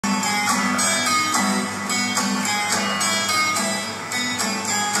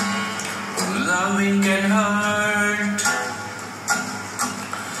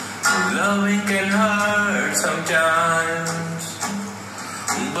loving can hurt sometimes,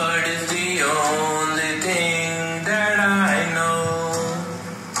 but it's the only thing that I know.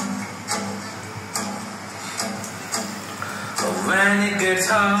 When it gets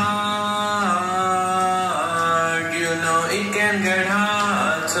hard, you know it can get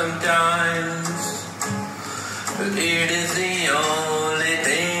hard sometimes. It is the only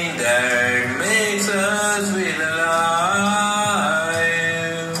thing that makes us feel alive.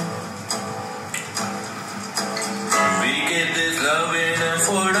 We get this love in a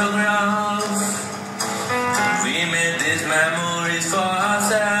photograph. We made these memories for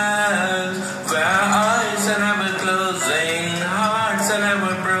ourselves, where our eyes are never closing, hearts are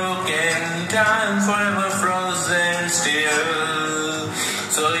never broken, time forever frozen still.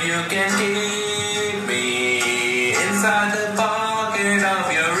 So you can keep